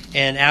son,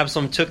 and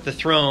Absalom took the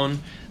throne,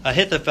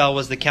 Ahithophel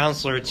was the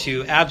counselor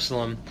to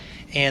Absalom.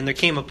 And there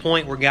came a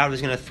point where God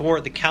was going to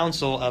thwart the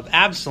counsel of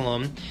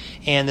Absalom,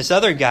 and this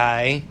other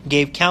guy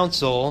gave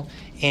counsel,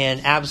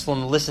 and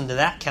Absalom listened to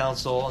that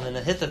counsel, and then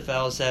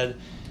Ahithophel said,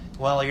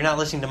 well, you're not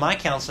listening to my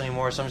counsel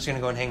anymore, so I'm just going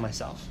to go and hang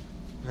myself.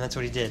 And that's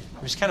what he did.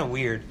 It was kind of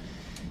weird.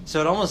 So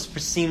it almost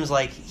seems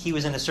like he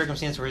was in a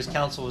circumstance where his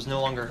counsel was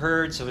no longer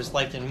heard, so his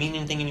life didn't mean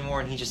anything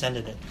anymore, and he just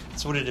ended it.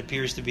 That's what it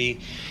appears to be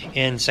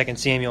in 2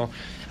 Samuel.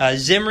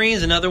 Zimri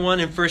is another one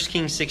in 1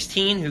 Kings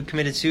 16 who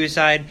committed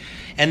suicide.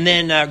 And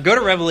then go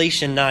to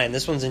Revelation 9.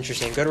 This one's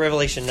interesting. Go to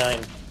Revelation 9.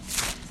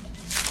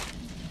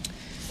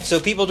 So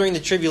people during the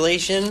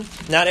tribulation,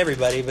 not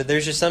everybody, but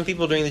there's just some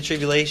people during the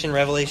tribulation.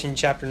 Revelation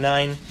chapter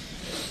 9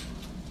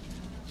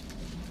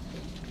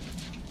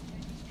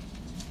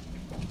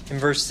 and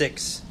verse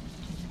 6.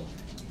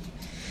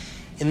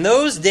 In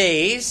those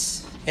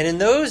days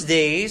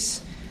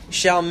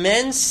shall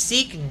men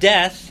seek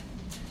death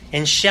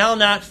and shall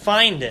not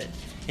find it,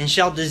 and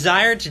shall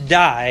desire to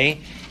die,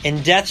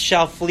 and death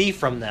shall flee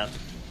from them.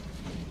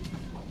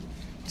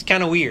 It's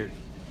kind of weird.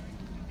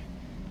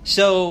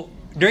 So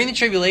during the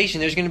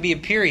tribulation, there's going to be a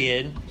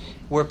period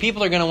where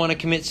people are going to want to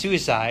commit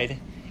suicide,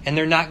 and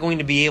they're not going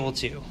to be able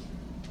to.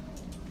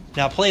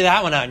 Now, play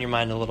that one out in your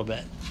mind a little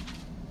bit.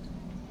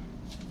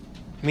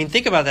 I mean,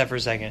 think about that for a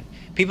second.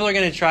 People are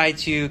going to try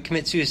to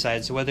commit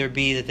suicide, so whether it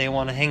be that they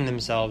want to hang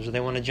themselves, or they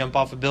want to jump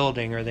off a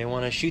building, or they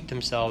want to shoot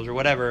themselves, or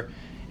whatever,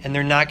 and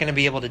they're not going to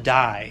be able to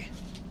die.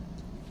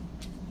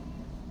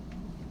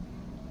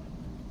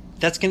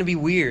 That's going to be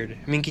weird.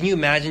 I mean, can you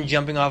imagine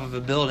jumping off of a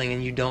building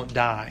and you don't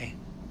die?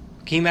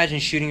 Can you imagine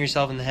shooting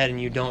yourself in the head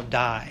and you don't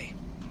die?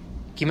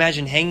 Can you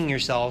imagine hanging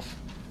yourself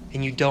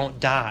and you don't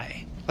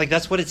die? Like,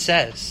 that's what it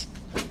says.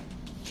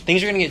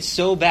 Things are going to get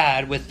so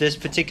bad with this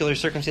particular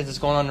circumstance that's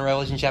going on in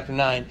Revelation chapter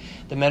 9,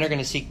 the men are going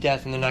to seek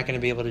death and they're not going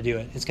to be able to do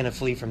it. It's going to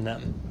flee from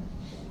them.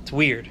 It's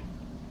weird.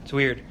 It's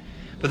weird.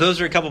 But those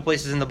are a couple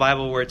places in the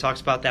Bible where it talks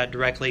about that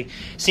directly.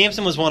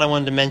 Samson was one I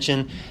wanted to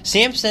mention.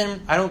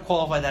 Samson, I don't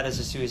qualify that as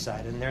a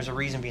suicide, and there's a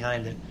reason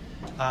behind it.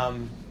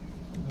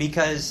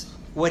 Because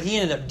what he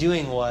ended up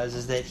doing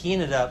was that he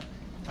ended up,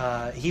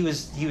 he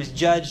was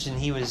judged, and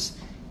he was,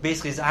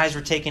 basically his eyes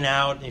were taken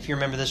out. If you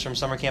remember this from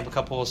summer camp a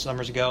couple of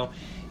summers ago,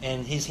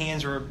 and his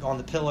hands were on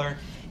the pillar,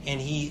 and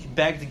he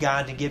begged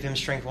God to give him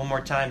strength one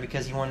more time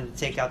because he wanted to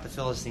take out the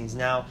Philistines.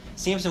 Now,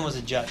 Samson was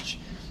a judge.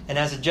 And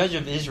as a judge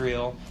of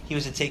Israel, he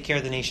was to take care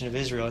of the nation of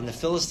Israel. And the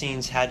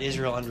Philistines had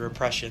Israel under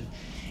oppression.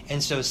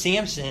 And so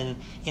Samson,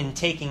 in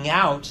taking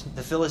out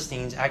the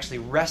Philistines, actually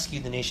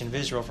rescued the nation of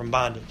Israel from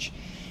bondage.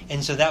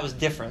 And so that was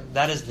different.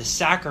 That is the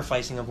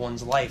sacrificing of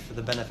one's life for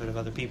the benefit of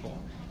other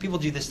people. People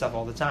do this stuff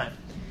all the time.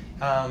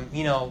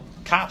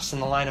 Cops in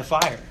the line of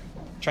fire,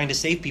 trying to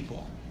save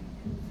people.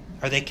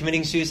 Are they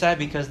committing suicide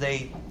because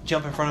they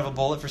jump in front of a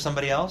bullet for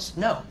somebody else?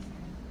 No.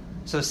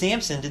 So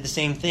Samson did the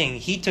same thing.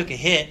 He took a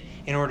hit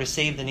in order to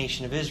save the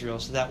nation of Israel,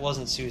 so that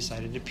wasn't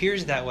suicide. It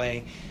appears that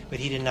way, but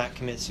he did not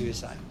commit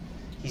suicide.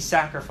 He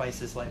sacrificed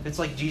his life. It's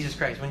like Jesus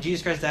Christ. When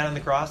Jesus Christ died on the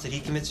cross, did he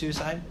commit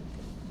suicide?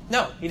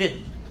 No, he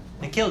didn't.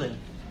 They killed him.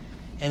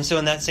 And so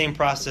in that same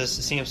process,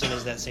 Samson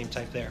is that same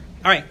type there.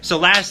 All right, so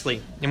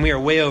lastly, and we are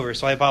way over,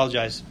 so I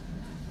apologize.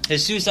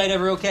 Is suicide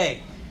ever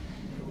okay?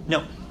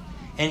 No.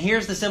 And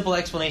here's the simple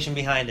explanation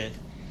behind it.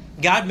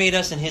 God made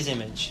us in his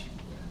image.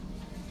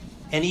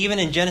 And even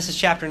in Genesis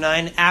chapter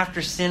 9,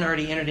 after sin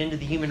already entered into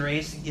the human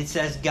race, it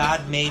says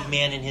God made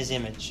man in his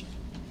image.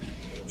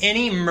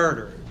 Any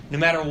murder, no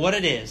matter what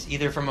it is,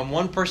 either from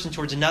one person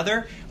towards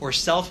another or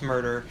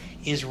self-murder,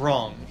 is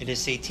wrong. It is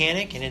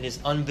satanic and it is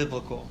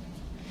unbiblical.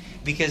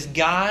 Because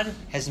God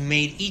has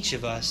made each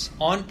of us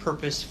on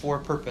purpose for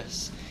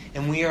purpose.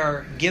 And we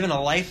are given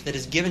a life that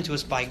is given to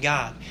us by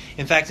God.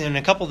 In fact, in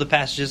a couple of the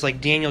passages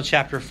like Daniel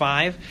chapter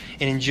 5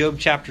 and in Job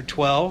chapter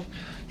 12,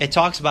 it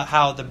talks about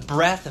how the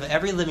breath of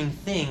every living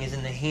thing is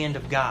in the hand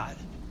of God.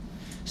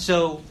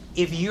 So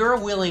if you're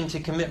willing to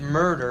commit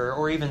murder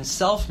or even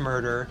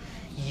self-murder,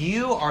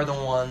 you are the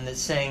one that's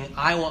saying,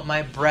 I want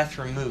my breath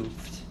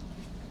removed.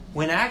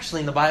 When actually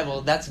in the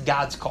Bible, that's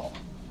God's call.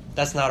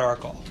 That's not our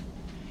call.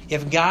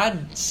 If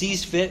God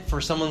sees fit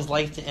for someone's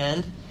life to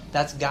end,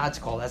 that's God's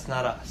call. That's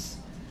not us.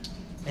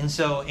 And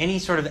so any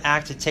sort of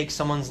act to take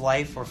someone's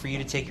life or for you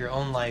to take your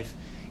own life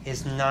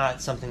is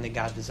not something that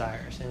God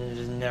desires, and it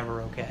is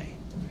never okay.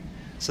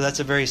 So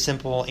that's a very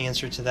simple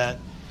answer to that.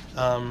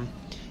 And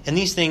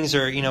these things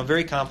are,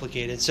 very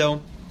complicated.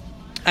 So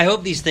I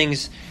hope these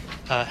things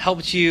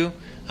helped you.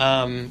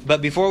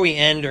 But before we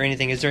end or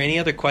anything, is there any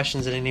other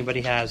questions that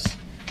anybody has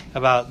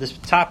about this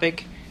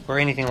topic or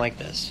anything like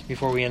this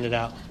before we end it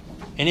out?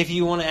 And if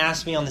you want to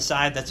ask me on the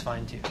side, that's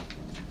fine too.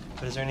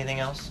 But is there anything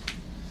else?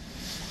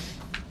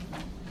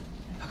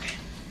 Okay.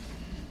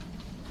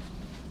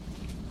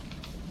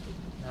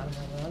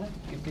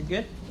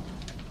 Good.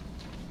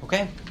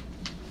 Okay.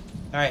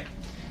 All right.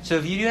 So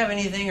if you do have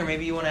anything, or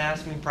maybe you want to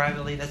ask me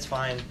privately, that's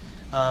fine.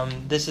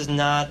 This is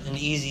not an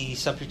easy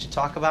subject to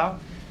talk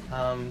about.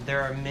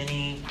 There are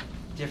many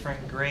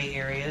different gray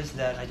areas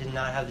that I did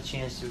not have the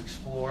chance to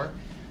explore,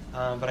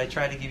 but I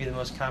tried to give you the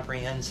most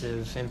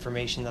comprehensive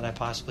information that I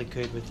possibly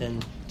could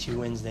within 2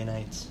 Wednesday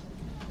nights.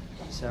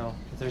 So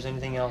if there's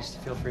anything else,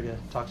 feel free to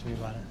talk to me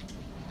about it.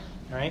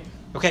 All right?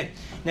 Okay.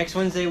 Next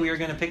Wednesday, we are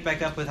going to pick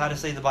back up with how to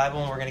study the Bible,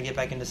 and we're going to get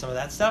back into some of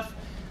that stuff.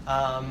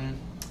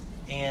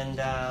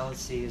 Let's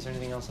see. Is there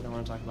anything else that I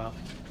want to talk about?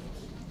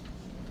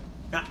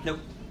 Nope.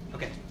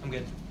 Okay. I'm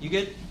good. You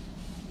good?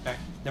 All right.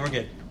 Then we're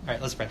good. All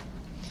right. Let's pray.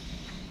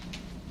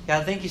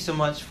 God, thank you so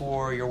much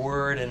for your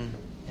word, and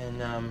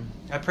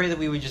I pray that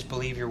we would just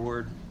believe your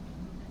word,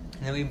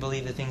 and that we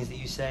believe the things that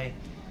you say.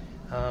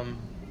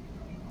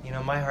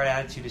 My heart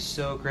attitude is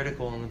so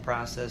critical in the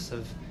process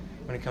of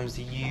when it comes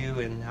to you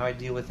and how I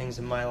deal with things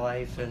in my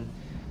life. And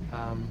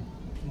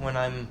when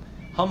I'm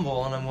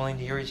humble and I'm willing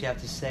to hear what you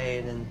have to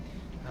say, then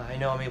I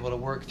know I'm able to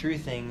work through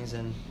things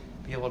and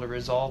be able to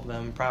resolve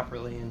them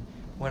properly. And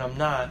when I'm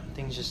not,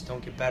 things just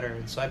don't get better.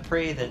 And so I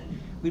pray that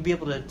we'd be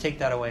able to take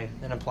that away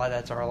and apply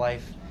that to our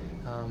life.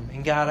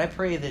 And God, I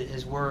pray that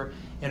as we're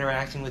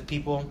interacting with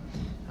people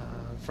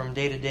from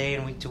day to day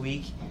and week to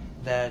week,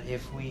 that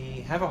if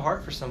we have a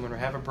heart for someone or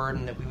have a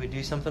burden, that we would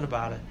do something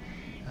about it.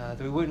 That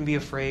we wouldn't be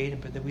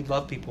afraid, but that we'd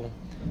love people.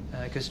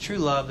 Because true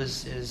love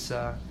is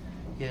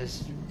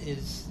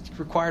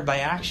required by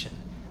action.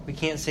 We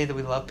can't say that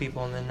we love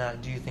people and then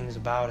not do things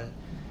about it.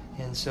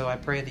 And so I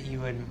pray that you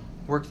would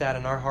work that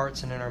in our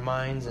hearts and in our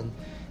minds, and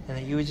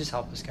that you would just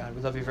help us, God.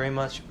 We love you very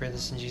much. We pray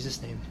this in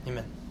Jesus' name.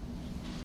 Amen.